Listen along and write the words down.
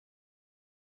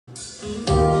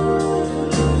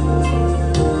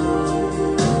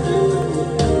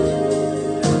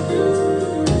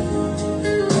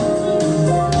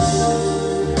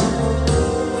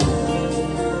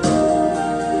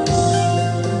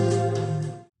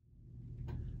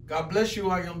God bless you.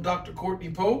 I am Dr. Courtney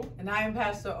Pope. And I am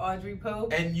Pastor Audrey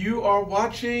Pope. And you are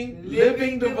watching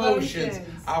Living Devotions,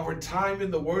 our time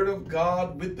in the Word of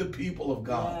God with the people of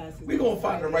God. Yes, we're going to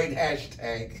find the right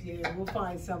hashtag. Yeah, we'll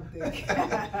find something.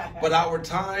 But our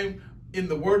time in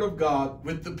the Word of God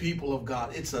with the people of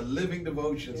God. It's a Living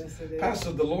Devotions. Yes, it is.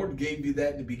 Pastor, the Lord gave you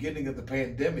that in the beginning of the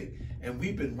pandemic, and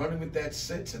we've been running with that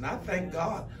since. And I thank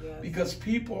God because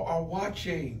people are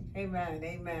watching. Amen.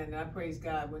 Amen. And I praise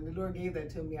God. When the Lord gave that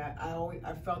to me,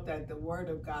 I felt that the Word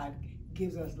of God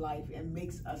gives us life and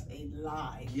makes us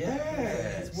alive.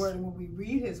 Yes. His Word, and when we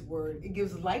read His Word, it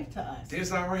gives life to us.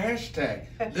 There's our hashtag,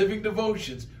 Living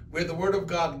Devotions, where the Word of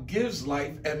God gives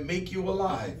life and make you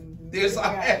alive. There's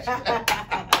our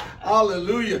hashtag.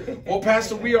 Hallelujah. Well,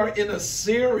 Pastor, we are in a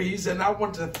series, and I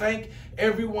want to thank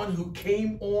everyone who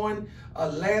came on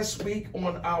last week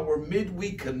on our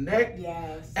Midweek Connect.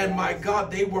 Yes. And my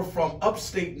God, they were from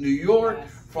upstate New York,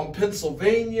 from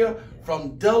Pennsylvania,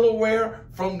 from Delaware,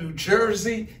 from New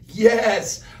Jersey.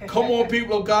 Yes. Come on,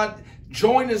 people of God.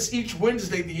 Join us each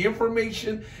Wednesday. The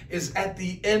information is at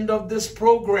the end of this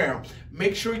program.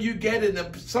 Make sure you get it.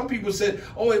 And some people said,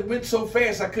 oh, it went so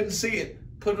fast I couldn't see it.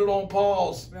 Put it on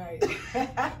pause. Right.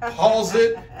 Pause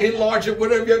it, enlarge it,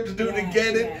 whatever you have to do to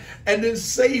get it, and then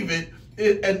save it.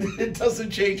 And it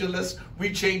doesn't change unless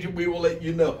we change it. We will let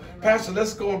you know. Amen. Pastor,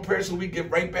 let's go in prayer so we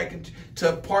get right back into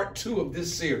part 2 of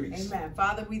this series. Amen.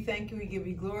 Father, we thank you. We give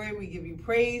you glory. We give you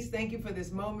praise. Thank you for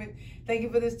this moment. Thank you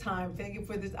for this time. Thank you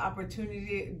for this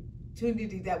opportunity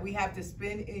that we have to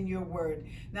spend in your word.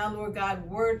 Now, Lord God,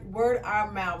 word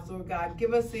our mouths, Lord God.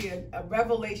 Give us a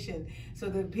revelation so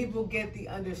that people get the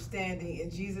understanding. In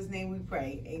Jesus' name we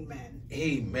pray. Amen.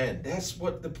 Amen. That's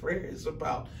what the prayer is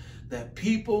about, that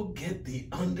people get the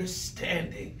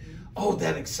understanding. Oh,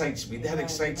 that excites me. That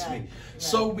excites me.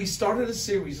 So we started a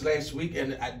series last week,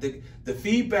 and the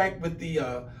feedback with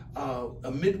the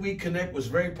a Midweek Connect was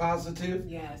very positive.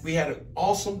 Yes. We had an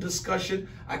awesome discussion.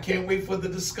 I can't wait for the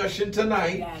discussion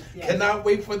tonight. Yes. Cannot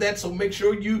wait for that. So make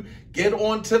sure you get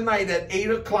on tonight at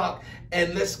 8 o'clock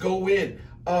and let's go in.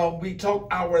 We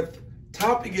talked, our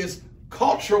topic is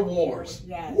culture wars.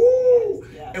 Yes. Woo!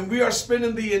 Yes. And we are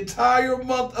spending the entire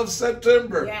month of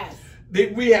September. Yes.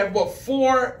 We have,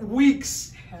 4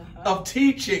 weeks of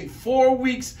teaching, 4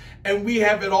 weeks, and we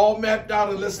have it all mapped out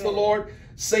unless the Lord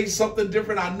say something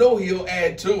different. I know He'll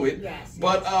add to it. Yes.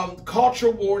 But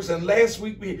culture wars, and last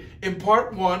week we in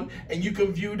part 1, and you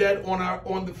can view that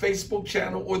on the Facebook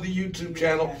channel or the YouTube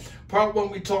channel. Yes. Part 1,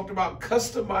 we talked about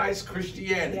customized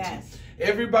Christianity. Yes.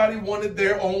 Everybody wanted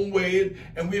their own way,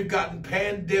 and we've gotten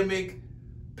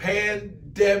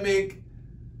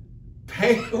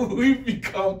we've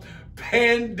become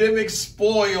pandemic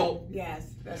spoiled. Yes,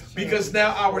 that's true. Because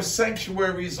now our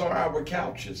sanctuaries are our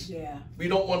couches. Yeah. We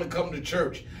don't want to come to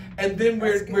church. And then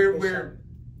we're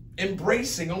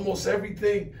embracing almost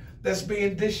everything that's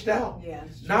being dished out. Yeah,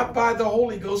 not by the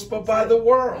Holy Ghost, but by the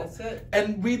world. That's it.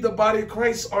 And we, the body of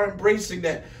Christ, are embracing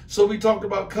that. So we talked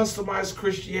about customized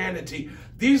Christianity.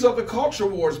 These are the culture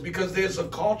wars, because there's a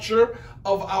culture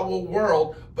of our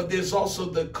world, but there's also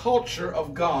the culture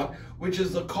of God, which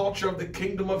is the culture of the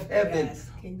kingdom of heaven. Yes,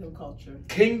 kingdom culture.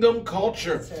 Kingdom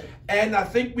culture. That's it. And I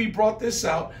think we brought this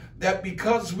out, that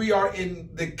because we are in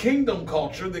the kingdom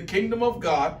culture, the kingdom of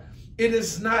God, it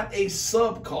is not a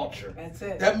subculture. That's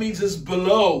it. That means it's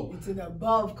below. It's an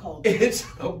above culture. It's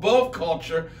above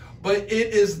culture, but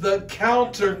it is the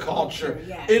counter culture.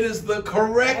 Yes. It is the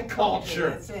correct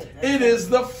culture. That's it. It is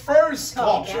the first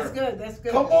culture. That's good. That's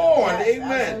good. Come on. Yes,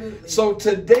 Amen. absolutely. So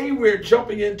today we're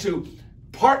jumping into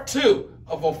part 2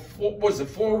 of a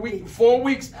 4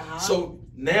 weeks. So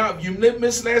now if you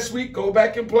missed last week, go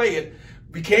back and play it.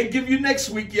 We can't give you next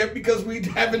week yet because we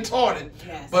haven't taught it.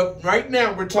 Yes. But right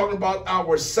now we're talking about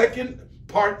our second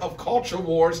part of culture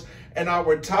wars, and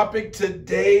our topic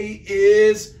today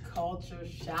is culture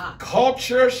shock.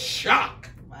 Culture shock.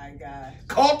 My God.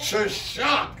 Culture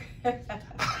shock.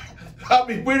 I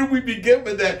mean, where do we begin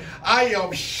with that? I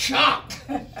am shocked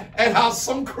at how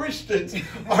some Christians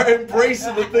are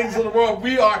embracing the things of the world.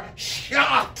 We are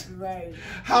shocked. Right.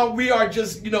 How we are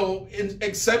just,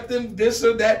 accepting this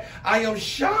or that. I am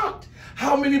shocked.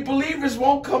 How many believers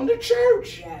won't come to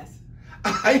church? Yes.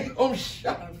 I am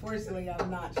shocked. Unfortunately, I'm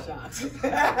not shocked.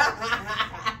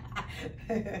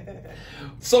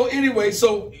 So anyway,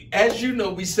 so as you know,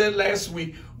 we said last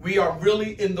week, We are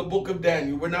really in the book of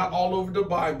Daniel. We're not all over the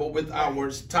Bible with our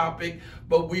topic,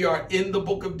 but we are in the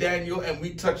book of Daniel, and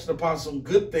we touched upon some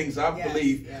good things, I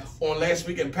believe, on last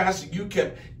week. And Pastor, you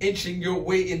kept inching your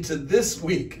way into this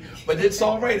week, but it's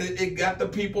all right. It got the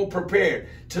people prepared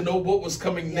to know what was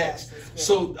coming next.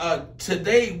 So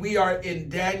today we are in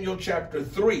Daniel chapter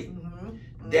 3.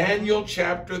 Daniel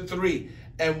chapter 3.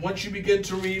 And once you begin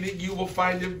to read it, you will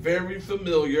find it very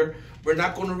familiar. We're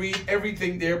not going to read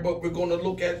everything there, but we're going to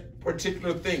look at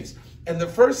particular things. And the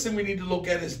first thing we need to look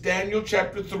at is Daniel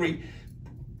chapter 3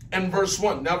 and verse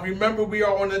 1. Now, remember, we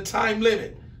are on a time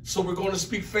limit, so we're going to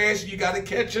speak fast. You got to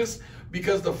catch us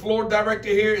because the floor director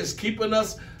here is keeping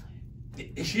us.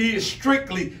 He is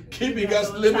strictly keeping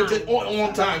us limited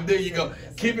on time. There you go.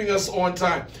 Keeping us on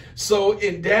time. So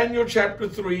in Daniel chapter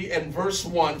 3 and verse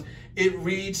 1, it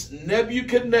reads,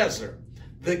 Nebuchadnezzar,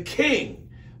 the king,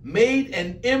 made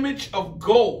an image of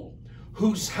gold,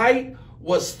 whose height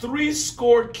was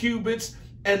 80 cubits,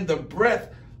 and the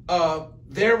breadth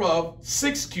thereof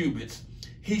 6 cubits.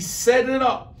 He set it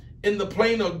up in the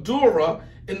plain of Dura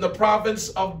in the province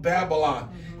of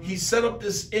Babylon. He set up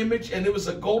this image, and it was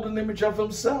a golden image of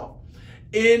himself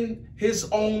in his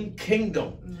own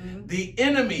kingdom. The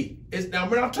enemy is, now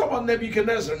we're not talking about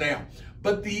Nebuchadnezzar now,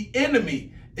 but the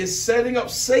enemy is setting up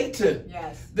Satan,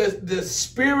 the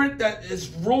spirit that is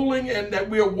ruling and that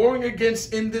we are warring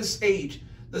against in this age.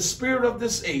 The spirit of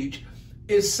this age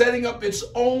is setting up its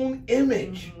own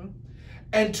image.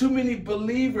 And too many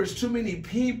believers, too many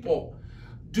people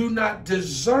do not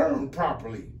discern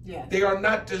properly. They are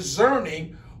not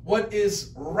discerning what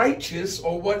is righteous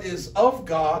or what is of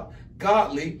God,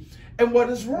 godly, and what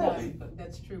is worldly.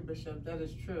 That's true, Bishop. That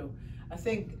is true. I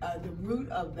think the root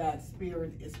of that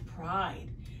spirit is pride.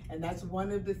 And that's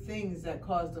one of the things that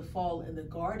caused the fall in the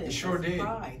garden. It sure did.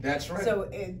 Pride. That's right. So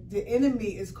the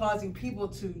enemy is causing people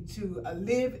to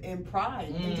live in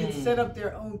pride and to set up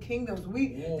their own kingdoms.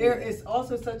 There is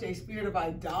also such a spirit of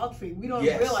idolatry. We don't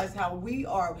realize how we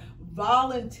are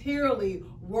voluntarily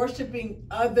worshiping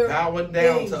other bowing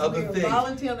things. Down to other things.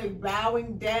 Voluntarily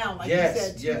bowing down, like you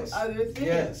said, to other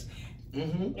things.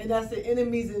 And that's the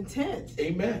enemy's intent.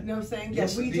 Amen. You know what I'm saying?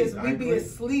 That we be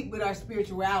asleep with our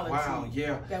spirituality.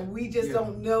 That we just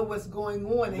don't know what's going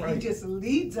on, and he just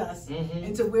leads us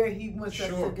into where he wants us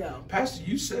to go. Pastor,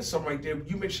 you said something right there.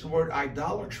 You mentioned the word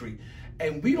idolatry.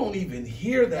 And we don't even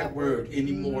hear that word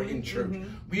anymore in church.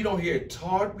 We don't hear it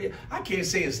taught. I can't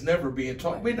say it's never being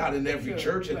taught. We're not in every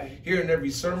church and hearing every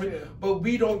sermon, but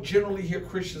we don't generally hear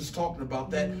Christians talking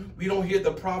about that. We don't hear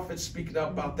the prophets speaking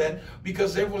up about that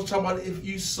because everyone's talking about if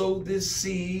you sow this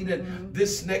seed and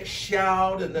this next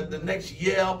shout and the next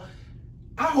yell.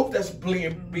 I hope that's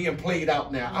being played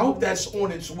out now. I hope that's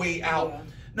on its way out.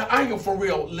 Now, I am for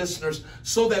real, listeners,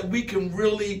 so that we can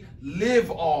really live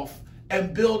off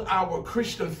and build our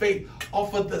Christian faith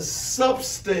off of the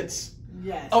substance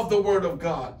of the Word of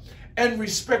God and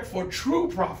respect for true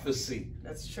prophecy.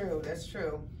 That's true. That's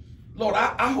true. Lord,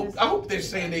 I hope they're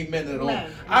saying amen at all.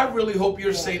 I really hope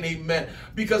you're saying amen,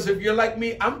 because if you're like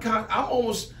me, I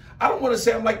don't want to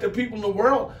say I'm like the people in the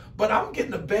world, but I'm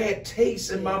getting a bad taste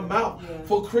in my mouth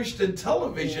for Christian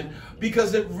television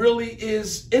because it really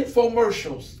is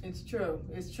infomercials. It's true.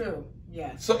 It's true.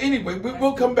 Yes. So anyway,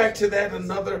 we'll come back to that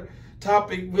another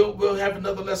topic. We'll have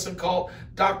another lesson called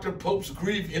Dr. Pope's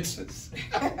Grievances.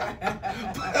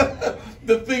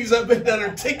 The things that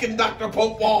are taking Dr.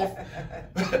 Pope off.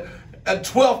 A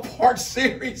 12-part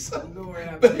series.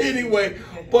 But anyway,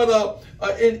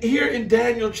 here in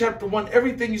Daniel chapter 1,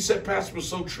 everything you said, Pastor, was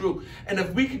so true. And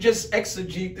if we could just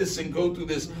exegete this and go through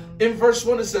this. In verse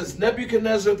 1, it says,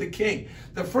 Nebuchadnezzar the king.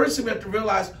 The first thing we have to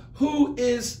realize, who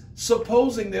is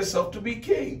supposing themselves to be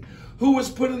king? Who is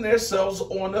putting themselves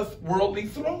on a worldly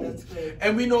throne?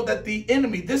 And we know that the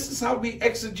enemy, this is how we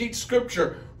exegete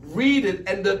scripture. Read it,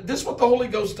 and this is what the Holy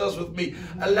Ghost does with me.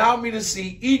 Allow me to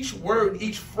see each word,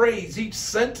 each phrase, each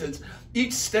sentence,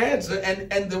 each stanza,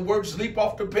 and the words leap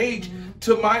off the page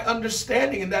to my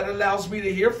understanding, and that allows me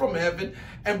to hear from heaven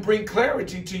and bring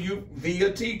clarity to you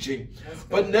via teaching.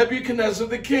 But Nebuchadnezzar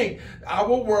the king,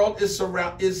 our world is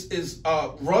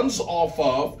runs off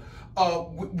of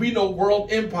we know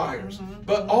world empires,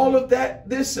 but all of that.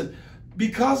 Listen,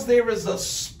 because there is a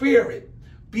spirit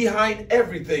behind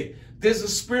everything. There's a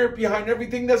spirit behind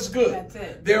everything that's good. That's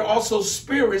it. There are also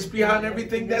spirits behind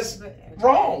everything that's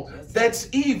wrong, that's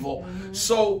evil.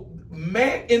 So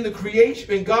man, in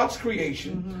God's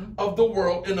creation of the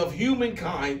world and of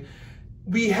humankind,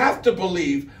 we have to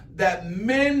believe that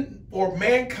men or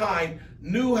mankind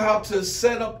knew how to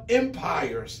set up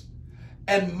empires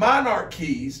and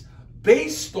monarchies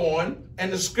based on,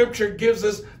 and the scripture gives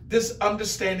us this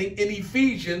understanding in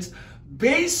Ephesians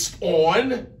based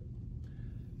on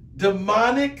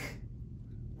demonic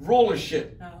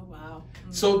rulership. Oh, wow.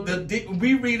 Mm-hmm. So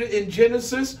we read it in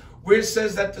Genesis where it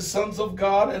says that the sons of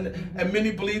God, and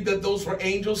many believe that those were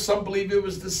angels. Some believe it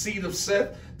was the seed of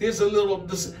Seth. There's a little,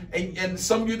 and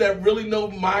some of you that really know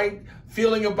my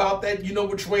feeling about that, you know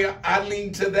which way I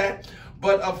lean to that.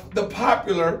 But the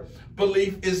popular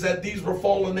belief is that these were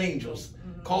fallen angels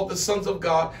called the sons of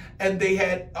God, and they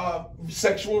had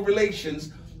sexual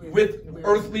relations with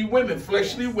earthly women,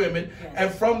 fleshly women,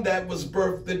 and from that was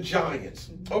birthed the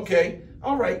giants. Okay,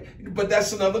 all right, but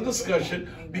that's another discussion,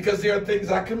 because there are things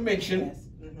I can mention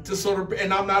to sort of,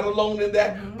 and I'm not alone in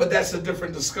that, but that's a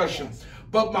different discussion.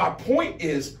 But my point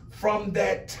is, from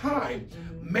that time,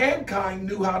 mankind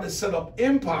knew how to set up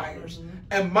empires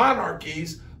and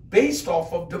monarchies based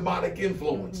off of demonic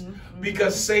influence.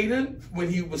 Because Satan, when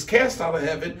he was cast out of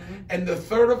heaven, and the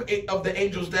third of the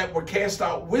angels that were cast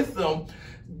out with them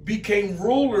became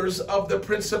rulers of the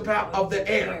principality of the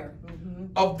air,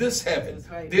 of this heaven.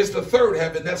 There's the third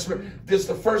heaven. That's where there's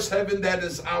the first heaven, that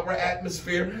is our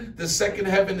atmosphere. The second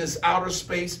heaven is outer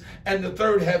space, and the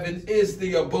third heaven is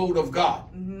the abode of God.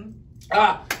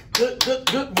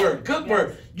 Good word. Good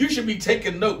word. You should be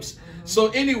taking notes. So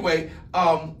anyway,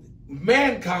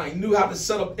 mankind knew how to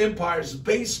set up empires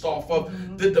based off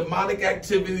of the demonic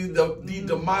activity, the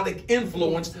demonic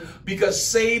influence, because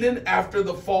Satan, after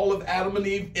the fall of Adam and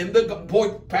Eve in the boy,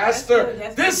 Pastor,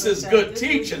 this is good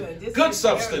teaching, good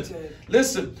substance.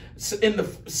 Listen,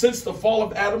 since the fall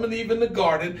of Adam and Eve in the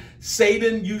garden,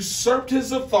 Satan usurped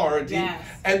his authority,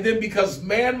 and then because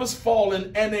man was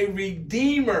fallen and a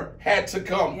redeemer had to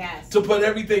come to put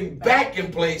everything back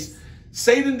in place,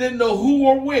 Satan didn't know who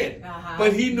or when,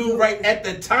 but he knew right at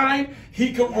the time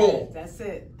he could rule. That's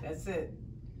it. That's it.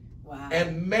 Wow.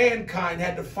 And mankind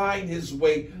had to find his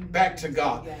way back to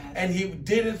God. And he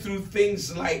did it through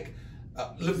things like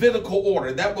Levitical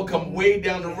order. That will come way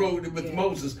down the road with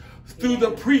Moses. Through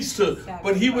the priesthood.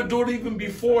 But he would do it even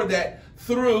before that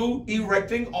through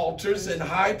erecting altars in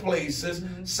high places,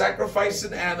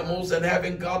 sacrificing animals, and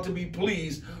having God to be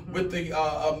pleased with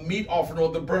the meat offering or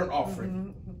the burnt offering.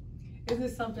 Isn't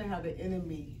it something how the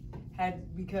enemy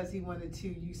had, because he wanted to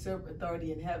usurp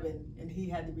authority in heaven and he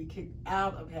had to be kicked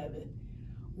out of heaven,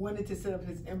 wanted to set up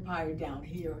his empire down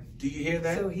here. Do you hear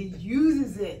that? So he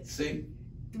uses it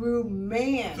through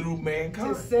mankind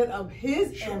to set up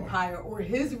his empire or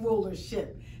his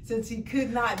rulership, since he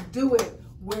could not do it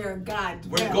where God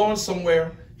dwelt. We're going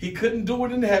somewhere. He couldn't do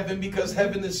it in heaven because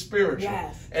heaven is spiritual.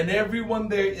 And everyone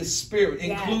there is spirit,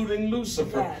 including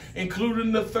Lucifer,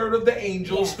 including the third of the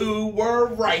angels who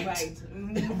were right.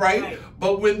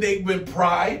 But when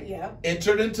pride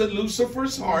entered into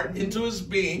Lucifer's heart, into his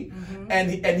being, and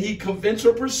he convinced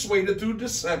or persuaded through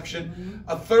deception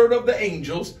a third of the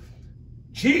angels,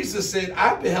 Jesus said,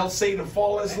 I beheld Satan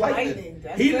fall as lightning.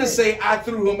 He didn't say I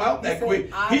threw him out that quick.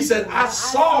 He said, I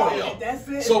saw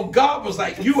him. So God was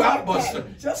like, you out, Buster.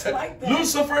 Just like that.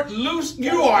 Lucifer,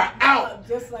 you are out.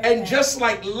 Just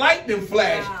like lightning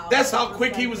flash, that's how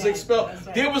quick he was expelled.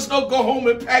 There was no go home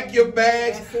and pack your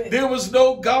bags. There was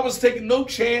no, God was taking no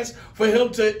chance for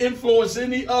him to influence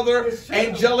any other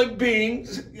angelic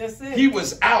beings. He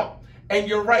was out. And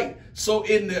you're right. So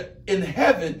in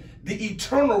heaven, the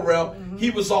eternal realm,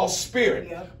 he was all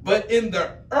spirit. But in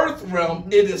the earth realm,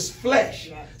 it is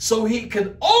flesh. So he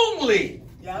can only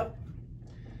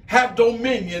have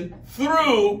dominion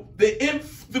through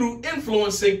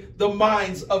influencing the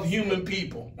minds of human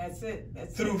people. That's it.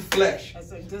 Through flesh.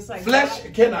 That's it. Just like flesh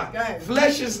cannot.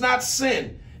 Flesh is not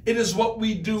sin. It is what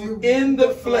we do in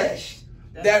the flesh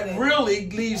that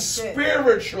really leaves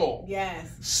spiritual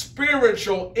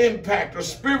impact or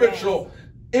spiritual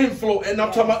influence, and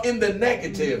I'm talking about in the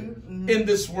negative in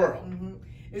this world.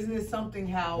 Isn't it something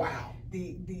how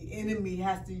the enemy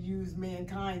has to use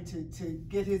mankind to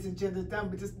get his agenda done?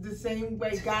 But just the same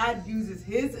way God uses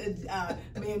his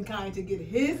mankind to get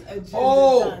his agenda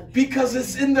done. Because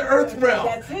it's in the earth realm.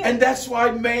 And that's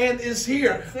why man is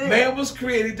here. Man was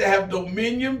created to have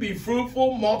dominion, be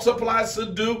fruitful, multiply,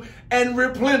 subdue, and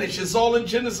replenish. It's all in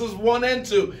Genesis 1 and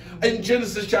 2. In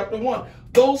Genesis chapter 1.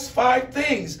 Those 5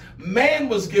 things, man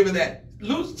was given that.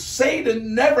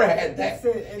 Satan never had that.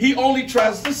 He only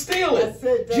tries to steal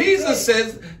it. Jesus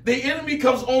says the enemy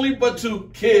comes only but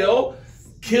to kill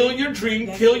your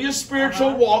dream, kill your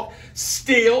spiritual walk,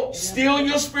 steal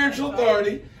your spiritual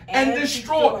authority, and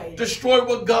destroy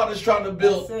what God is trying to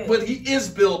build, what he is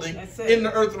building in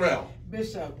the earth realm.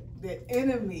 Bishop, the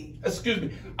enemy. Excuse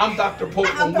me. I'm Dr.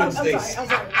 Pope on Wednesdays. I'm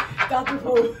sorry. Dr.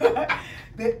 Pope,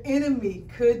 the enemy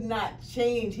could not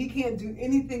change. He can't do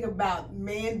anything about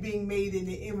man being made in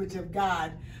the image of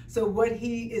God. So what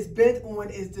he is bent on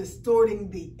is distorting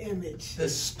the image.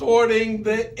 Distorting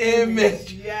the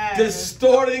image. Yes.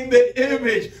 Distorting the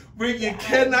image. Where you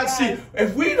cannot see.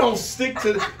 If we don't stick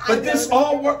to it, but this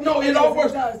all works. No, it all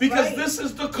works because this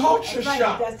is the culture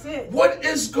shock. That's it. What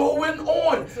is going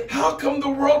on? How come the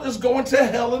world is going to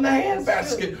hell in a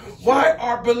handbasket? Why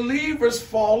are believers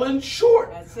falling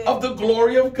short of the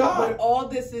glory of God? But all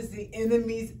this is the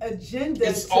enemy's agenda.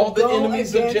 It's all the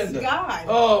enemy's agenda. God.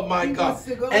 Oh my God.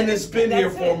 And it's been here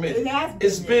for a minute.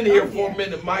 It's been here for a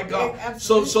minute, my God.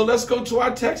 So let's go to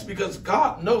our text because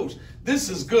God knows this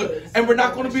is good. And we're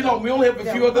not going to be long. We only have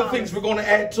a few other things we're going to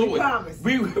add to it.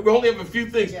 We only have a few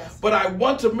things. But I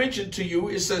want to mention to you,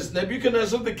 it says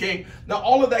Nebuchadnezzar the king. Now,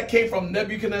 all of that came from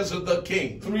Nebuchadnezzar the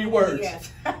king. 3 words.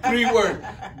 3 words.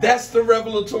 That's the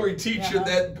revelatory teacher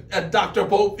that Dr.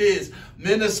 Pope is.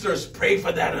 Ministers, pray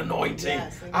for that anointing.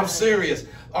 I'm serious.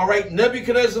 All right,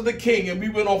 Nebuchadnezzar the king, and we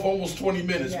went off almost 20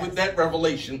 minutes with that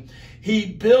revelation.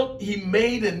 He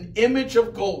made an image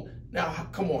of gold. Now,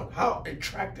 come on. How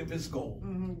attractive is gold?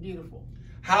 Beautiful.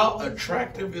 How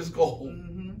attractive is gold?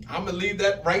 I'm going to leave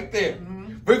that right there.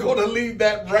 We're going to leave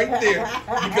that right there.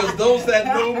 Because those that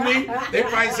know me, they're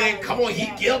probably saying, come on,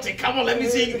 he guilty. Come on, let me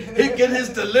see him get his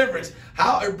deliverance.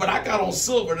 But I got on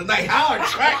silver tonight. How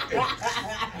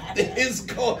attractive is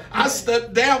gold? I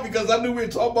stepped down because I knew we were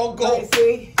talking about gold.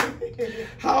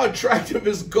 How attractive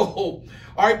is gold?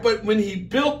 All right, but when he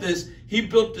built this, he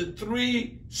built it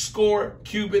 60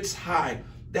 cubits high.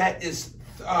 That is,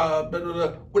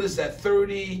 what is that,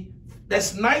 30?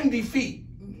 That's 90 feet.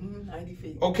 90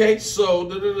 feet. Okay, so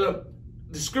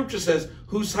the scripture says,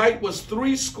 whose height was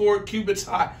 60 cubits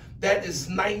high. That is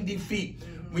 90 feet.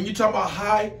 When you talk about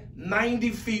high, 90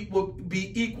 feet would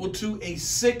be equal to a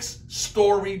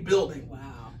 6-story building.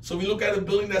 Wow. So we look at a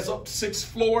building that's up to 6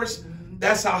 floors.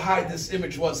 That's how high this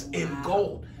image was in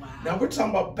gold. Now we're talking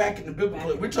about back in the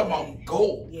biblical. We're talking about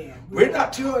gold. Yeah, we're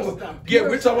not talking.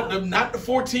 We're talking about not the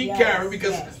 14 karat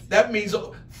because that means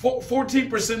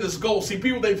 14% is gold. See,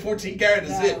 people think 14 karat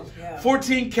is it.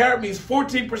 14 karat means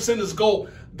 14% is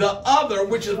gold. The other,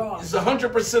 which is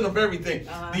 100% of everything,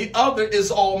 the other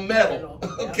is all metal.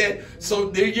 Okay,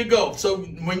 so there you go. So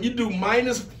when you do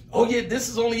minus, oh yeah, this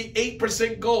is only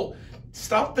 8% gold.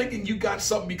 Stop thinking you got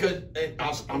something because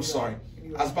I'm sorry.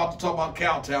 I was about to talk about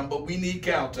Cowtown, but we need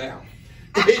Cowtown.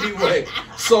 Anyway,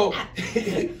 so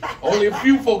only a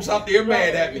few folks out there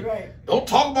mad at me. Don't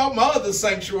talk about my other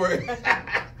sanctuary.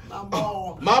 My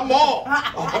mall. My mall.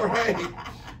 All right.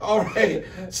 All right.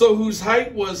 So whose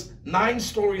height was 9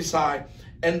 stories high,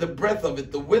 and the breadth of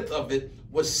it, the width of it,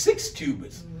 was 6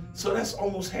 cubits. So that's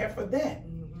almost half of that.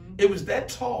 It was that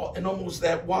tall and almost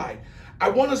that wide. I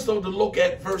want us, though, to look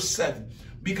at verse 7.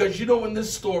 Because you know in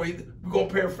this story, we're going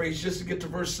to paraphrase just to get to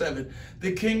verse 7.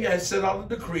 The king has set out a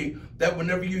decree that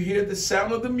whenever you hear the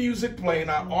sound of the music playing,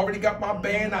 I already got my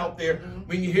band out there.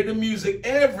 When you hear the music,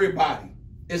 everybody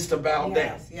is to bow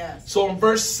down. So in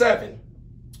verse 7,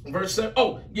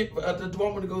 oh, do I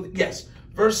want to go? Yes.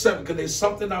 Verse 7, because there's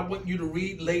something I want you to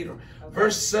read later.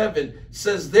 Verse 7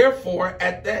 says, therefore,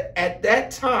 at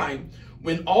that time,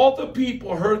 when all the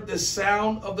people heard the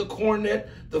sound of the cornet,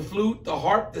 the flute, the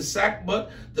harp, the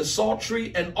sackbut, the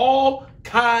psaltery, and all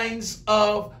kinds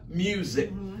of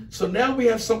music. So now we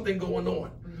have something going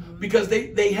on because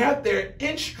they have their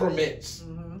instruments.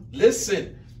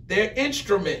 Listen, their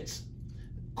instruments,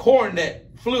 cornet,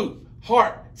 flute,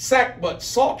 harp, sackbut,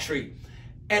 psaltery,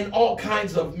 and all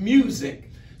kinds of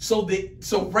music. So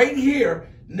right here,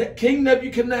 King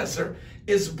Nebuchadnezzar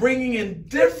is bringing in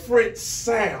different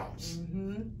sounds.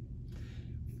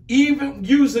 Even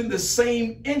using the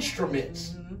same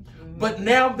instruments, but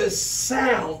now the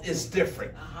sound is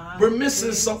different. We're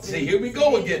missing something. Here we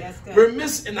go again. We're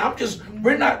missing.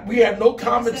 We have no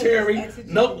commentary,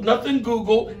 nothing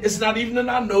Google. It's not even in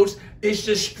our notes. It's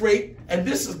just straight, and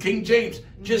this is King James,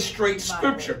 just straight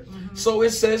scripture. So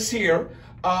it says here,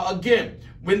 again,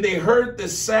 when they heard the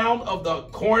sound of the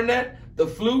cornet, the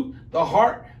flute, the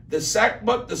harp, the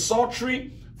sackbut, the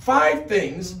psaltery, 5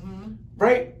 things,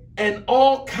 right? And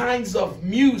all kinds of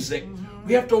music.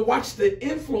 We have to watch the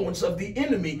influence of the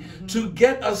enemy to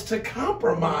get us to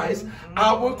compromise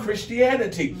our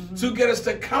Christianity, to get us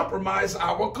to compromise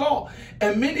our call.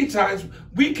 And many times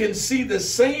we can see the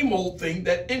same old thing,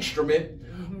 that instrument,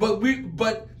 but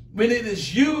when it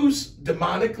is used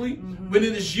demonically, when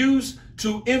it is used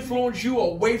to influence you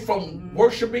away from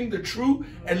worshiping the true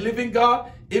and living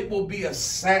God, it will be a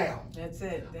sound. That's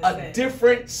it. A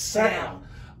different sound.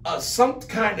 Some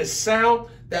kind of sound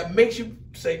that makes you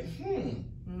say,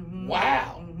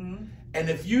 Wow. And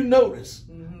if you notice,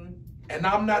 and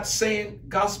I'm not saying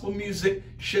gospel music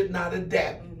should not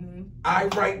adapt. I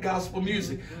write gospel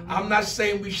music. I'm not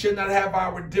saying we should not have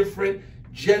our different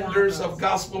genders of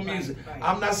gospel music.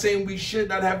 I'm not saying we should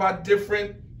not have our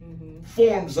different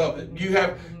forms of it. You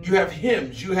have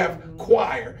hymns, you have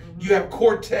choir, you have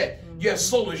quartet, you have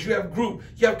soloists, you have group,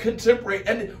 you have contemporary,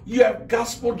 and you have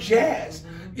gospel jazz.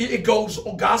 It goes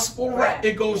gospel rap.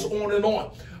 It goes on and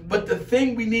on. But the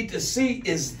thing we need to see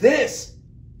is this.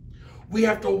 We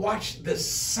have to watch the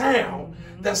sound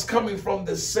that's coming from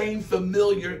the same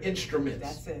familiar instruments.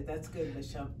 That's it. That's good,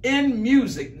 Bishop. In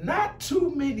music, not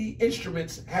too many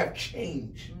instruments have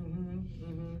changed.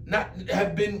 Not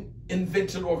have been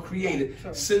invented or created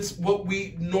since what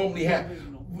we normally have.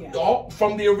 All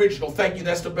from the original. Thank you.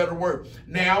 That's the better word.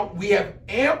 Now we have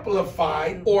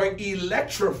amplified or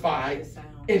electrified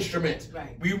instruments.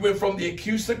 We went from the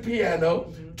acoustic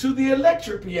piano to the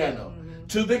electric piano,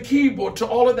 to the keyboard, to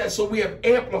all of that. So we have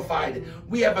amplified it.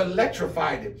 We have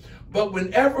electrified it. But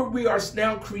whenever we are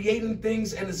now creating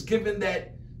things and it's given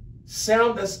that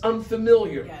sound that's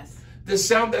unfamiliar, the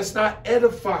sound that's not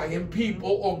edifying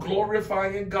people or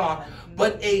glorifying God,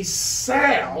 but a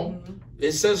sound,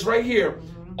 it says right here,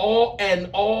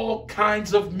 all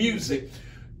kinds of music,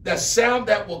 the sound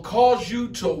that will cause you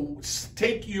to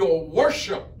take your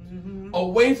worship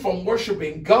away from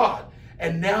worshiping God,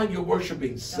 and now you're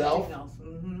worshiping self,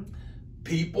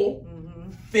 people,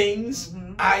 things,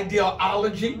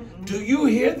 ideology. Do you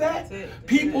hear that?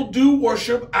 People do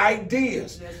worship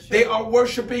ideas. They are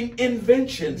worshiping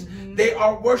inventions. They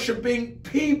are worshiping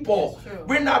people.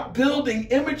 We're not building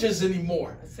images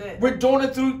anymore. We're doing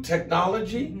it through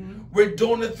technology. We're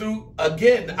doing it through,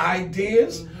 again,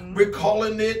 ideas. We're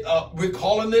calling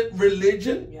it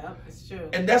religion. Yeah, it's true.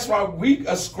 And that's why we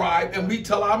ascribe and we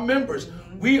tell our members,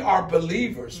 we are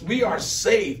believers. We are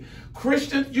saved.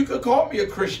 Christians, you could call me a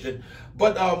Christian,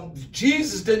 but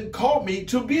Jesus didn't call me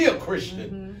to be a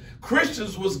Christian.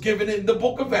 Christians was given in the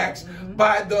book of Acts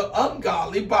by the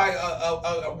ungodly, by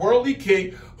a worldly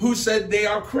king who said they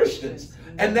are Christians.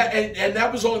 And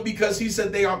that was only because he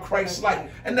said they are Christ-like.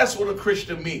 And that's what a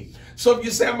Christian means. So if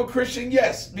you say I'm a Christian,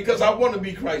 yes, because I want to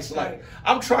be Christ-like.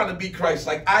 I'm trying to be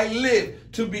Christ-like. I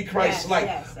live to be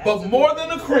Christ-like. But more than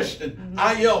a Christian,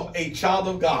 I am a child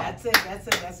of God. That's it. That's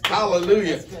it. That's good.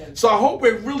 Hallelujah. That's good. So I hope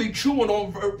we're really chewing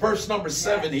on verse number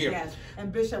 7 here. Yes.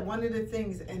 And Bishop, one of the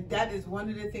things, and that is one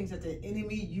of the things that the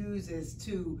enemy uses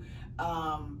to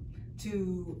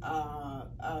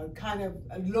kind of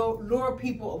lure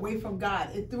people away from God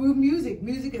through music.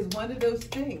 Music is one of those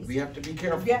things. We have to be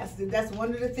careful. Yes, that's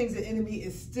one of the things the enemy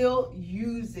is still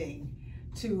using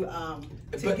to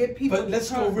get people. But let's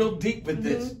go real deep with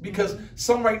this, because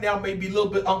some right now may be a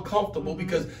little bit uncomfortable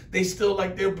because they still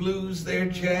like their blues, their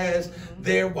jazz,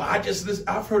 their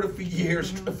I've heard it for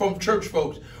years from church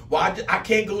folks. Well, I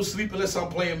can't go to sleep unless I'm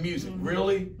playing music.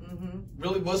 Really?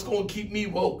 Really? What's going to keep me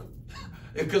woke?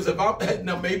 Because if I'm,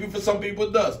 now maybe for some people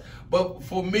it does, but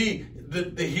for me,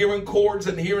 the hearing chords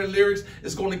and hearing lyrics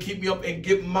is going to keep me up and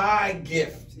get my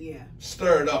gift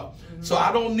stirred up. So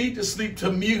I don't need to sleep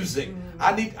to music.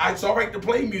 It's all right to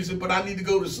play music, but I need to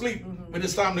go to sleep when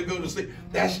it's time to go to sleep.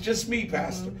 That's just me,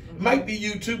 Pastor. It might be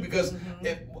you too, because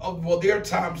well, there are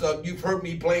times you've heard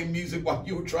me playing music while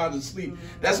you were trying to sleep.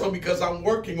 That's not because I'm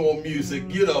working on music,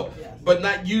 you know, but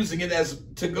not using it as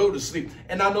to go to sleep.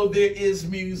 And I know there is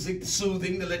music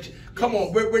soothing to let you. Come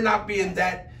on, we're not being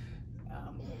that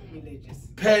religious,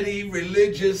 petty,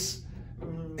 religious.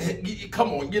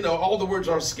 Come on, you know, all the words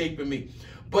are escaping me.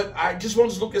 But I just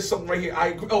want to look at something right here. I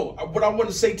agree. What I want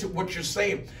to say to what you're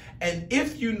saying, and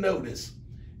if you notice,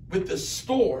 with the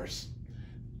stores,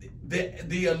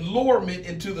 the allurement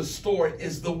into the store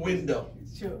is the window,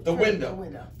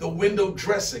 the window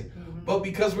dressing. But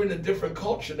because we're in a different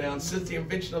culture now, and since the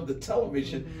invention of the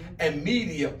television and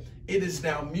media, it is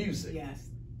now music. Yes.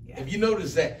 If you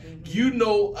notice that, you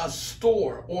know a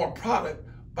store or a product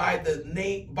by the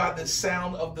name, by the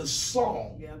sound of the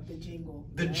song. Yeah, the jingle.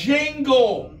 The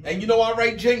jingle. And you know I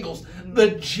write jingles.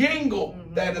 The jingle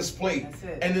that is played.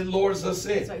 And it lures us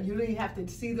in. So you don't even have to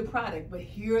see the product, but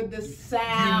hear the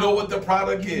sound. You know what the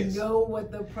product is. You know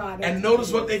what the product is. And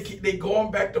notice what they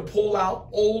going back to pull out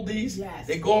oldies. Yes.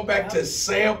 They going back to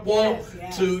sample,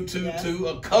 to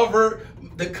a cover,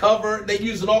 the cover. They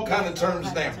using all kind of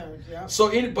terms now. So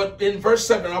but in verse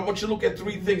 7, I want you to look at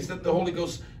 3 things that the Holy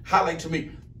Ghost highlight to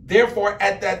me. Therefore,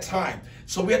 at that time.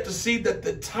 So we have to see that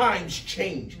the times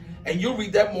change. And you'll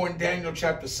read that more in Daniel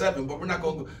chapter 7, but we're not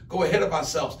going to go ahead of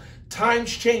ourselves. Times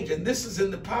change, and this is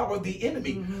in the power of the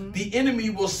enemy. The enemy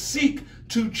will seek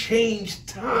to change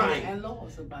time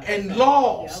and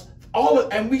laws.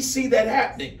 And we see that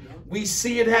happening. We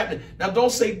see it happening. Now,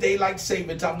 don't say daylight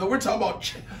saving time. No, we're talking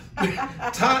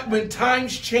about time. When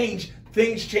times change,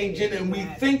 things change in, and we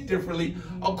think differently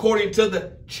according to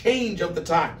the change of the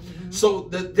time. So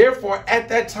therefore, at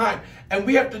that time, and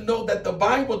we have to know that the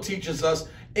Bible teaches us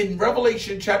in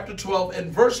Revelation chapter 12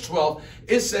 and verse 12,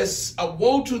 it says,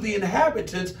 woe to the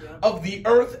inhabitants of the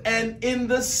earth and in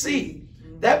the sea.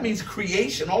 That means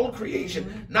creation, all of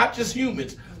creation, not just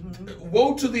humans.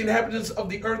 Woe to the inhabitants of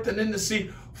the earth and in the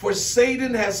sea, for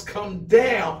Satan has come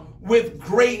down with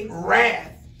great wrath.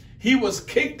 He was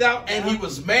kicked out and he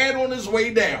was mad on his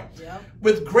way down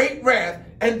with great wrath.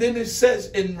 And then it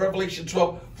says in Revelation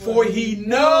 12, for he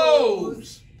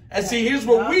knows. And see, here's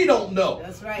what we don't know.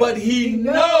 That's right. But he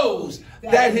knows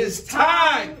that his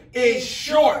time is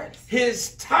short.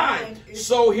 His time.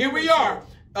 So here we are.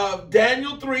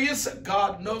 Daniel 3 is,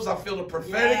 God knows I feel the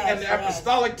prophetic and the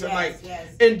apostolic tonight.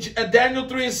 In Daniel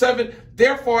 3 and 7,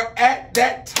 therefore at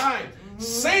that time,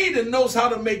 Satan knows how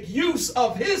to make use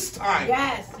of his time.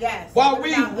 While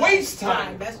we waste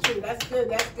time. That's true. That's good.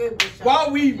 That's good, Bishop.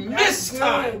 While we miss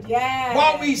time.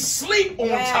 While we sleep on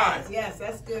time.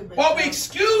 That's good, Bishop. While we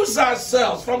excuse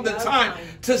ourselves from the time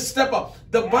to step up.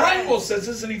 The Bible says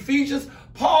this in Ephesians.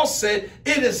 Paul said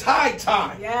it is high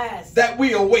time that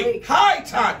we awake. High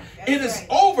time. It is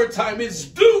overtime. It's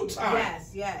due time.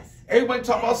 Everybody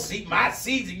talk about my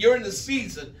season. You're in the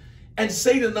season. And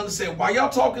Satan understand, while y'all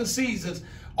talking seasons,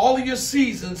 all of your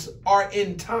seasons are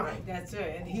in time. That's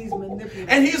right. And he's manipulating.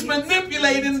 And he's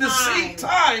manipulating the seed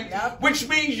time, which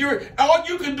means all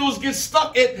you can do is get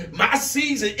stuck at my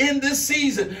season, in this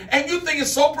season. And you think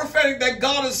it's so prophetic that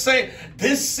God is saying,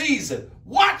 this season,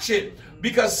 watch it.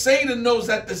 Because Satan knows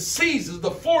that the seasons, the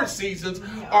 4 seasons,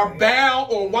 are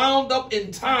bound or wound up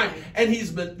in time. And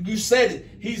you said it,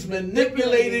 he's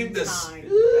manipulating the time.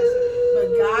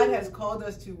 But God has called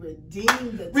us to redeem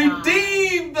the time.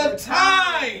 Redeem the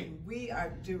time. We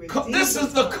are to redeem This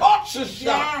is the culture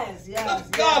shock.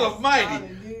 God Almighty.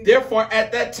 Hallelujah. Therefore,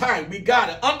 at that time, we got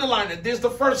it. Underline it. There's the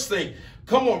first thing.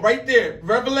 Come on, right there.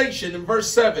 Revelation in verse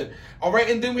 7. All right,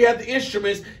 and then we have the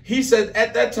instruments. He said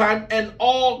at that time, and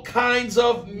all kinds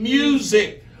of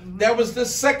music. That was the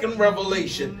second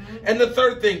revelation. And the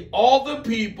third thing, all the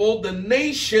people, the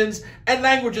nations, and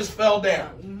languages fell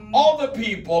down. All the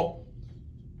people,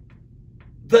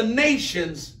 the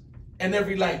nations, and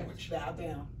every language. Bow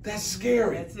down. That's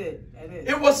scary. That's it. That is.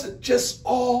 It wasn't just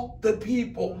all the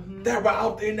people that were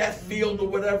out there in that field or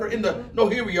whatever.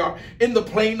 Here we are in the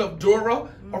plain of Dura.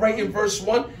 All right, in verse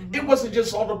 1, it wasn't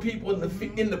just all the people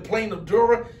in the plain of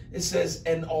Dura. It says,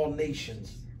 and all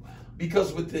nations,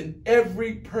 because within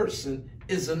every person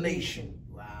is a nation.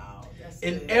 Wow.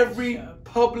 In every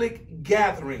public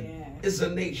gathering is a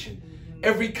nation.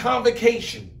 Every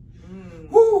convocation.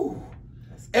 Woo.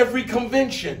 Every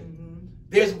convention.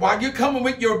 There's while you're coming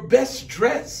with your best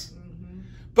dress,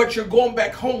 but you're going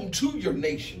back home to your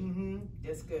nation.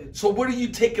 That's good. So what are you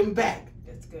taking back?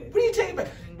 That's good. What are you taking back?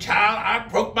 Child, I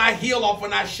broke my heel off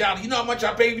when I shouted. You know how much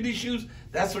I paid for these shoes?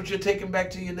 That's what you're taking back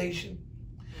to your nation.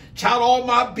 Child, all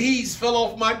my beads fell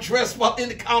off my dress while in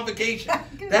the convocation.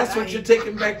 That's what you're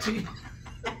taking back to you.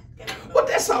 Well,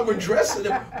 that's how we're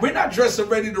dressing. We're not dressing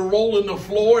ready to roll in the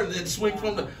floor and then swing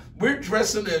from the... We're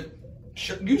dressing it...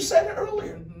 You said it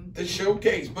earlier. The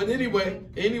showcase. But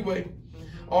anyway.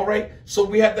 All right. So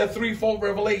we have that threefold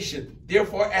revelation.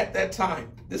 Therefore, at that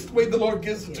time, this is the way the Lord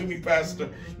gives it to me, Pastor.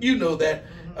 You know that.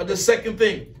 The second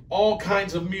thing, all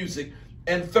kinds of music.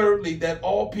 And thirdly, that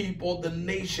all people, the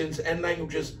nations and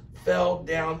languages fell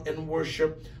down and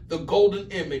worshiped the golden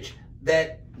image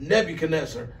that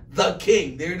Nebuchadnezzar, the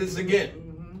king, there it is again.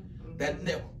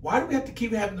 Why do we have to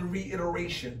keep having the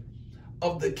reiteration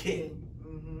of the king?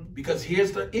 Because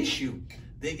here's the issue.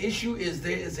 The issue is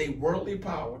there is a worldly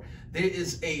power. There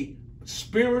is a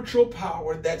spiritual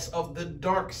power that's of the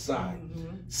dark side,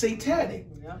 satanic,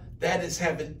 that is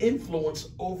having influence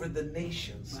over the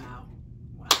nations.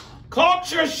 Wow.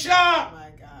 Culture shock. Oh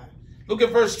my God. Look at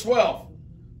verse 12.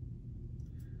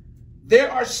 There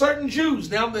are certain Jews.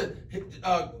 Now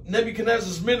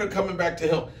Nebuchadnezzar's men are coming back to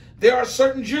him. There are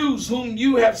certain Jews whom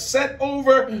you have set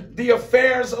over the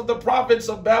affairs of the province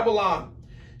of Babylon.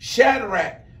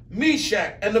 Shadrach,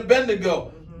 Meshach, and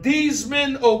Abednego. These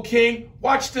men, O king,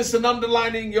 watch this and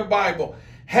underline in your Bible,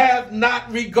 have not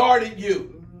regarded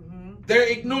you. They're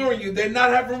ignoring you. They're not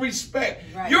having respect.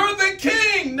 You're the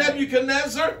king,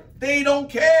 Nebuchadnezzar. They don't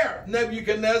care,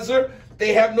 Nebuchadnezzar.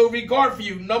 They have no regard for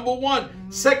you. Number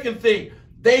one. Second thing,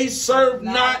 they serve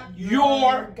not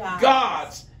your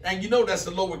gods. And you know that's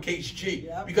the lowercase g,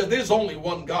 because there's only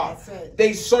one God.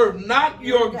 They serve not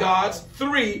your gods.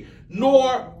 3,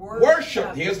 nor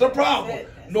worship. Here's the problem.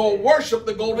 Nor it. worship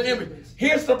the golden image.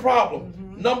 Here's the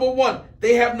problem. Number one,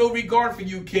 they have no regard for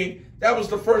you, king. That was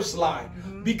the first lie.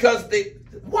 Because they,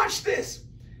 watch this.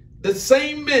 The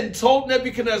same men told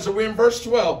Nebuchadnezzar, we're in verse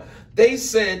 12, they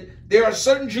said, there are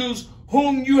certain Jews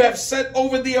whom you have set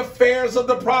over the affairs of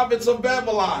the province of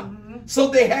Babylon. So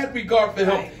they had regard for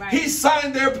him. Right. He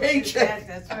signed their paycheck.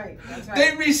 That's right. That's right.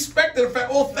 They respected the fact,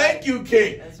 oh, thank you,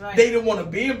 king. That's right. They didn't want to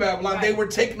be in Babylon. They were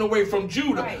taken away from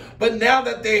Judah. Right. But now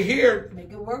that they're here,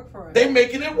 make it work for us. they're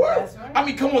making it work. That's right. I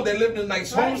mean, come on, they live in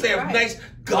nice homes. They have nice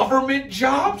government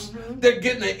jobs. They're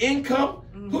getting an income.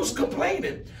 Who's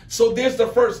complaining? So there's the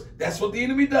first. That's what the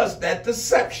enemy does, that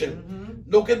deception.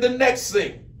 Look at the next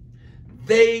thing.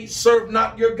 They serve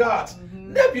not your gods.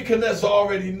 Nebuchadnezzar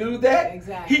already knew that.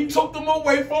 Exactly. He took them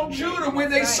away from Judah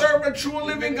when they served a true and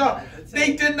living God.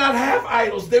 They did not have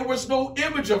idols. There was no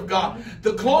image of God.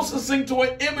 The closest thing to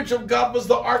an image of God was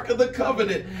the Ark of the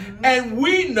Covenant. And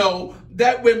we know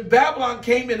that when Babylon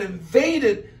came and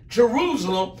invaded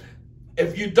Jerusalem,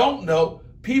 if you don't know,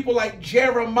 people like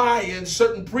Jeremiah and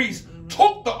certain priests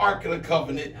took the Ark of the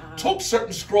Covenant, took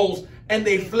certain scrolls, and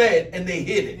they fled and they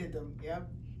hid it.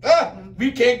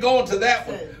 We can't go into that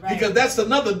one because that's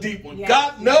another deep one.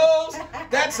 God knows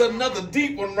that's another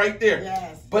deep one right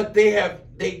there. But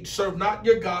they serve not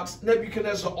your gods.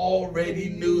 Nebuchadnezzar already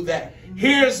knew that.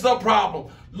 Here's the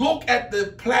problem. Look at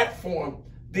the platform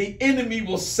the enemy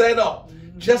will set up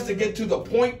just to get to the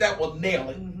point that will nail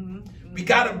it. We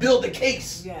got to build a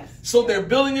case. So they're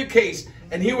building a case.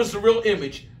 And here was the real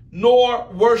image. Nor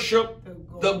worship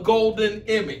the golden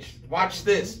image. Watch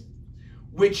this.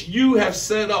 Which you have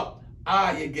set up.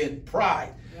 Again,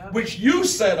 pride. Which you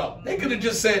set up. They could have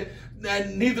just said,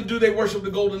 and neither do they worship the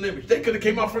golden image. They could have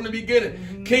came out from the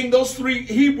beginning. King, those three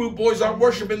Hebrew boys are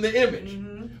worshiping the image.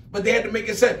 But they had to make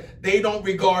it sense. They don't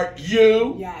regard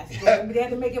you. They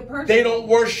had to make it personal. They don't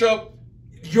worship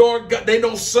your God. They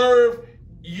don't serve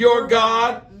your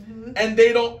God. And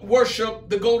they don't worship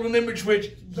the golden image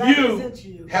which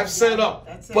you have set up.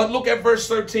 But look at verse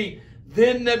 13.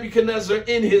 Then Nebuchadnezzar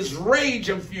in his rage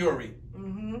and fury.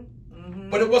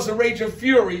 But it wasn't rage and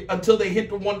fury until they hit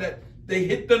the one that they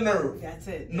hit the nerve. That's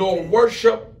it. Nor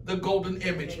worship the golden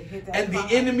image. And the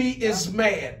enemy is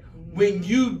mad when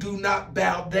you do not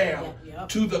bow down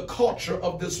to the culture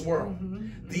of this world.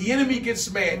 The enemy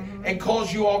gets mad and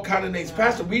calls you all kind of names.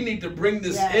 Pastor, we need to bring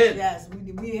this in.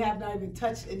 We have not even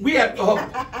touched anything. We have,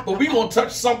 but we won't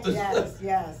touch something.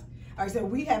 I said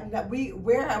we have not.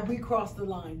 Where have we crossed the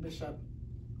line, Bishop?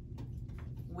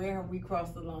 Where have we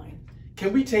crossed the line?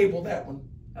 Can we table that one?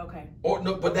 Okay. Or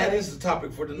no, but that is the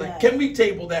topic for tonight. Can we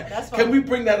table that? That's fine. Can we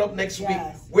bring that up next week?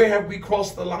 Where have we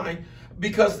crossed the line?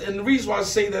 Because, and the reason why I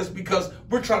say that is because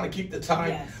we're trying to keep the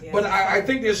time. But I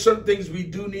think there's certain things we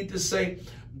do need to say.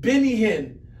 Benny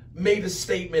Hinn made a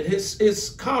statement.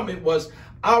 His comment was,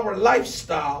 our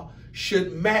lifestyle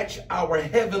should match our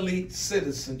heavenly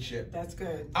citizenship. That's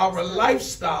good. Our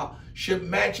lifestyle should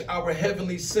match our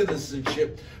heavenly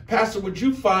citizenship. Pastor, would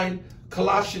you find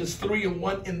Colossians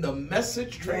 3:1 in the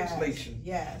Message translation?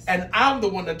 And I'm the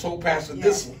one that told Pastor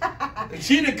this one.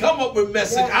 She didn't come up with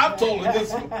Message. I told her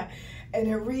this one. And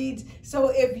it reads, so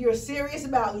if you're serious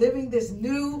about living this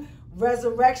new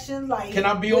resurrection life. Can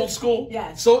I be old school?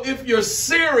 Yes. So if you're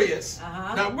serious,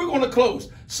 now we're going to close.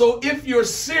 So if you're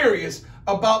serious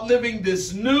about living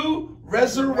this new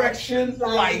resurrection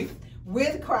life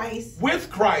with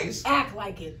Christ, act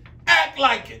like it. Act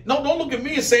like it. No, don't look at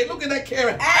me and say, look at that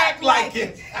Karen. Act like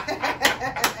it.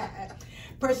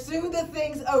 Pursue the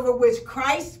things over which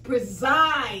Christ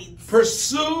presides.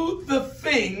 Pursue the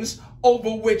things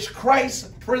over which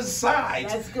Christ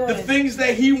presides. That's good. The things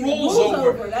that he rules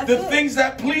over. The it. things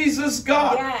that pleases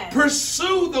God.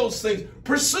 Pursue those things.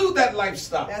 Pursue that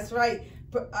lifestyle. That's right.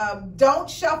 Don't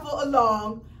shuffle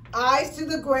along, eyes to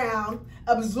the ground,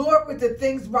 absorbed with the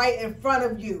things right in front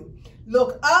of you.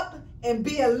 Look up and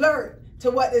be alert to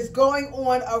what is going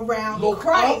on around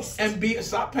Christ. Look up and be,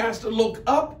 stop, Pastor, look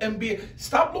up and be,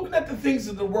 stop looking at the things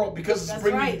of the world because it's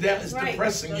bringing you down, it's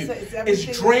depressing you,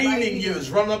 it's draining you, it's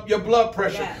running up your blood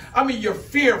pressure. I mean, you're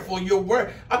fearful, you're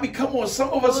worried. I mean, come on, some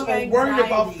of us are worried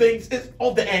about things. It's,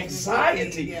 the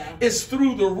anxiety is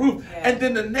through the roof. And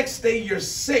then the next day you're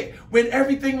sick when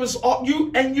everything was all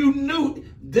you, and you knew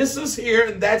this is here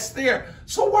and that's there.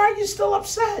 So why are you still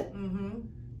upset?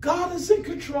 God is in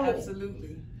control. Absolutely.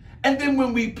 And then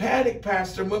when we panic,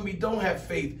 Pastor, when we don't have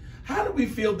faith, how do we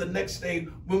feel the next day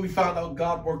when we found out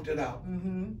God worked it out?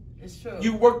 It's true.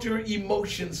 You worked your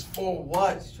emotions for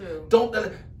what? It's true. Don't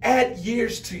add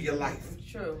years to your life.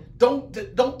 It's true.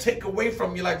 Don't take away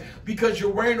from your life because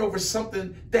you're worrying over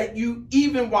something that you,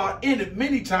 even while in it,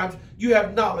 many times you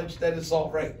have knowledge that it's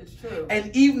all right. It's true.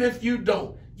 And even if you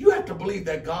don't, you have to believe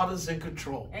that God is in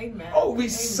control. Amen. Oh, we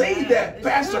say that, it's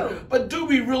Pastor, true. But do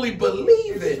we really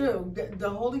believe it's it? It's true. The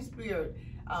Holy Spirit,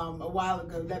 a while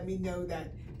ago, let me know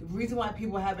that the reason why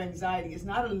people have anxiety is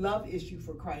not a love issue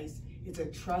for Christ. It's a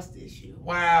trust issue.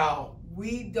 Wow.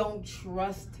 We don't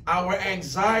trust. Our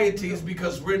anxiety is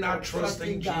because we're not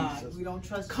trusting God. Jesus. We don't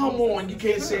trust Come Jesus. on, you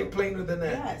can't say it plainer than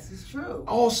that. Yes, it's true.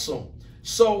 Awesome.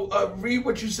 So read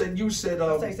what you said. You said,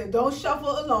 so don't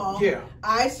shuffle along. Yeah.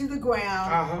 Eyes to the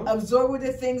ground. Absorb with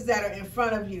the things that are in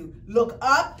front of you. Look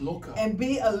up. And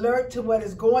be alert to what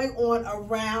is going on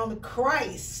around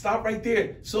Christ. Stop right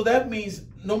there. So that means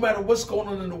no matter what's going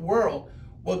on in the world,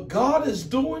 what God is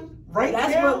doing right now,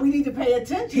 that's what we need to pay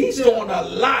attention to. He's doing a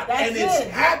lot, and it's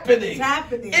happening. It's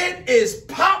happening. It is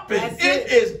popping.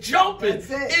 It is jumping.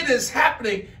 It is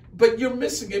happening. But you're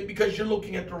missing it because you're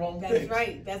looking at the wrong thing. That's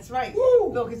right. That's right.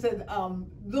 Woo. Look, it said,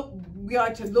 look, we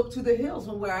are to look to the hills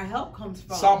from where our help comes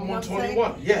from. Psalm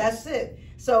 121. Yes. That's it.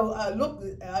 So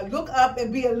look up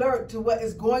and be alert to what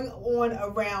is going on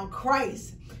around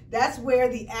Christ. That's where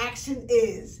the action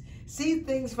is. See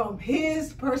things from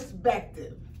his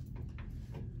perspective.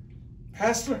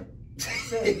 Pastor,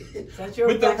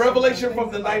 with the revelation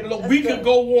from the night alone, we could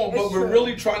go on, but we're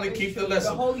really trying to keep the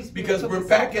lesson because we're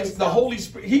back in the Holy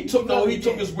Spirit. He took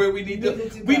us where we need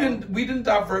to. We didn't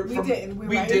divert from.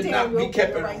 We did not. We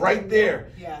kept it right there.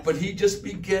 But he just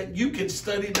began. You can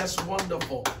study. That's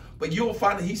wonderful. But you will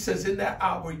find that he says in that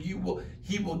hour he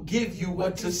will give you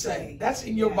what to say. That's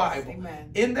in your Bible.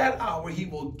 Amen. In that hour he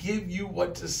will give you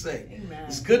what to say. Amen.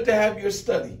 It's good to have your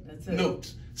study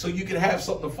notes so you can have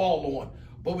something to fall on.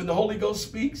 But when the Holy Ghost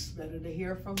speaks, better to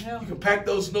hear from him. You can pack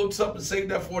those notes up and save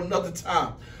that for another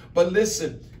time. But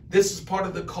listen, this is part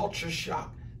of the culture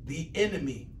shock. The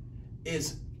enemy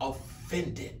is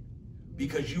offended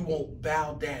because you won't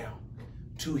bow down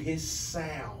to his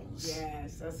sounds.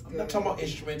 Yes, that's good. I'm not talking about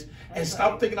instruments. And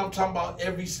stop thinking I'm talking about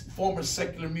every form of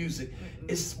secular music.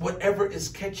 It's whatever is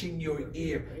catching your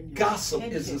ear. Gossip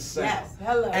is a sound. Yes,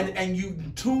 hello. And you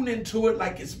tune into it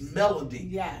like it's melody.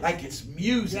 Yes. Like it's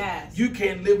music. Yes. You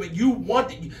can't live it. You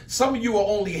want it. Some of you are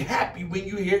only happy when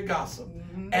you hear gossip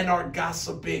and are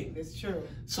gossiping. It's true.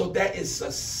 So that is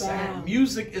a sound.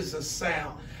 Music is a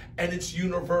sound. And it's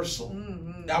universal.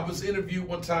 I was interviewed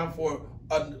one time for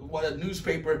a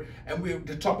newspaper, and we were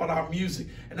to talk about our music,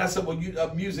 and I said, well,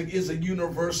 music is a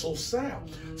universal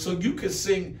sound. So you can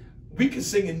sing, we can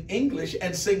sing in English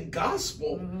and sing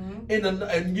gospel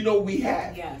and you know we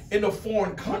have in a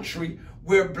foreign country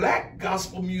where black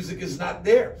gospel music is not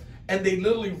there. And they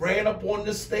literally ran up on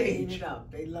the stage.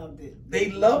 They loved it.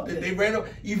 They loved it. They ran up.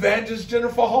 Evangelist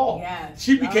Jennifer Hall. Yes,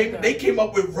 she became. They came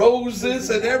up with roses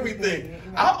and everything.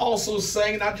 I also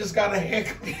sang, and I just got a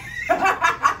handkerchief.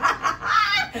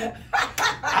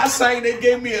 I sang. They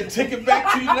gave me a ticket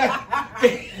back to the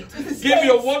United. Gave me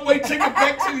a one-way ticket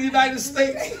back to the United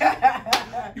States.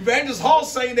 Evangelist Hall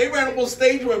sang. They ran up on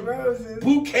stage with roses,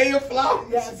 bouquet of flowers.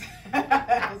 Yes.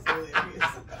 That's hilarious.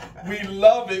 We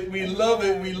love it. We love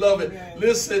it. We love it. Yes.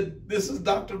 Listen, this is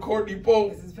Dr. Courtney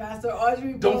Pope. This is Pastor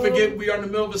Audrey Pope. Don't forget, we are in the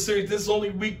middle of a series. This is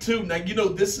only week 2. Now, you know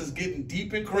this is getting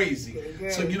deep and crazy.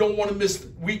 So you don't want to miss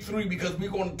week 3 because we're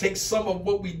going to take some of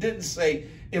what we didn't say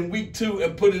in week 2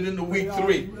 and put it into week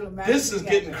 3. This is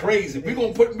getting crazy. We're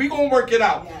going to work it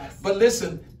out. Yes. But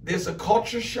listen, there's a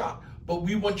culture shock. But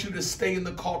we want you to stay in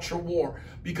the culture war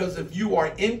because if you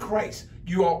are in Christ,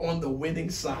 you are on the winning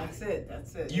side. That's it.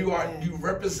 That's it. You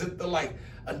represent the light.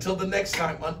 Until the next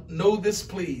time, know this,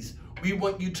 please. We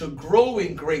want you to grow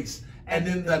in grace and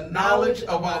in the knowledge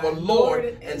of our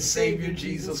Lord and Savior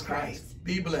Jesus Christ.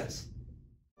 Be blessed.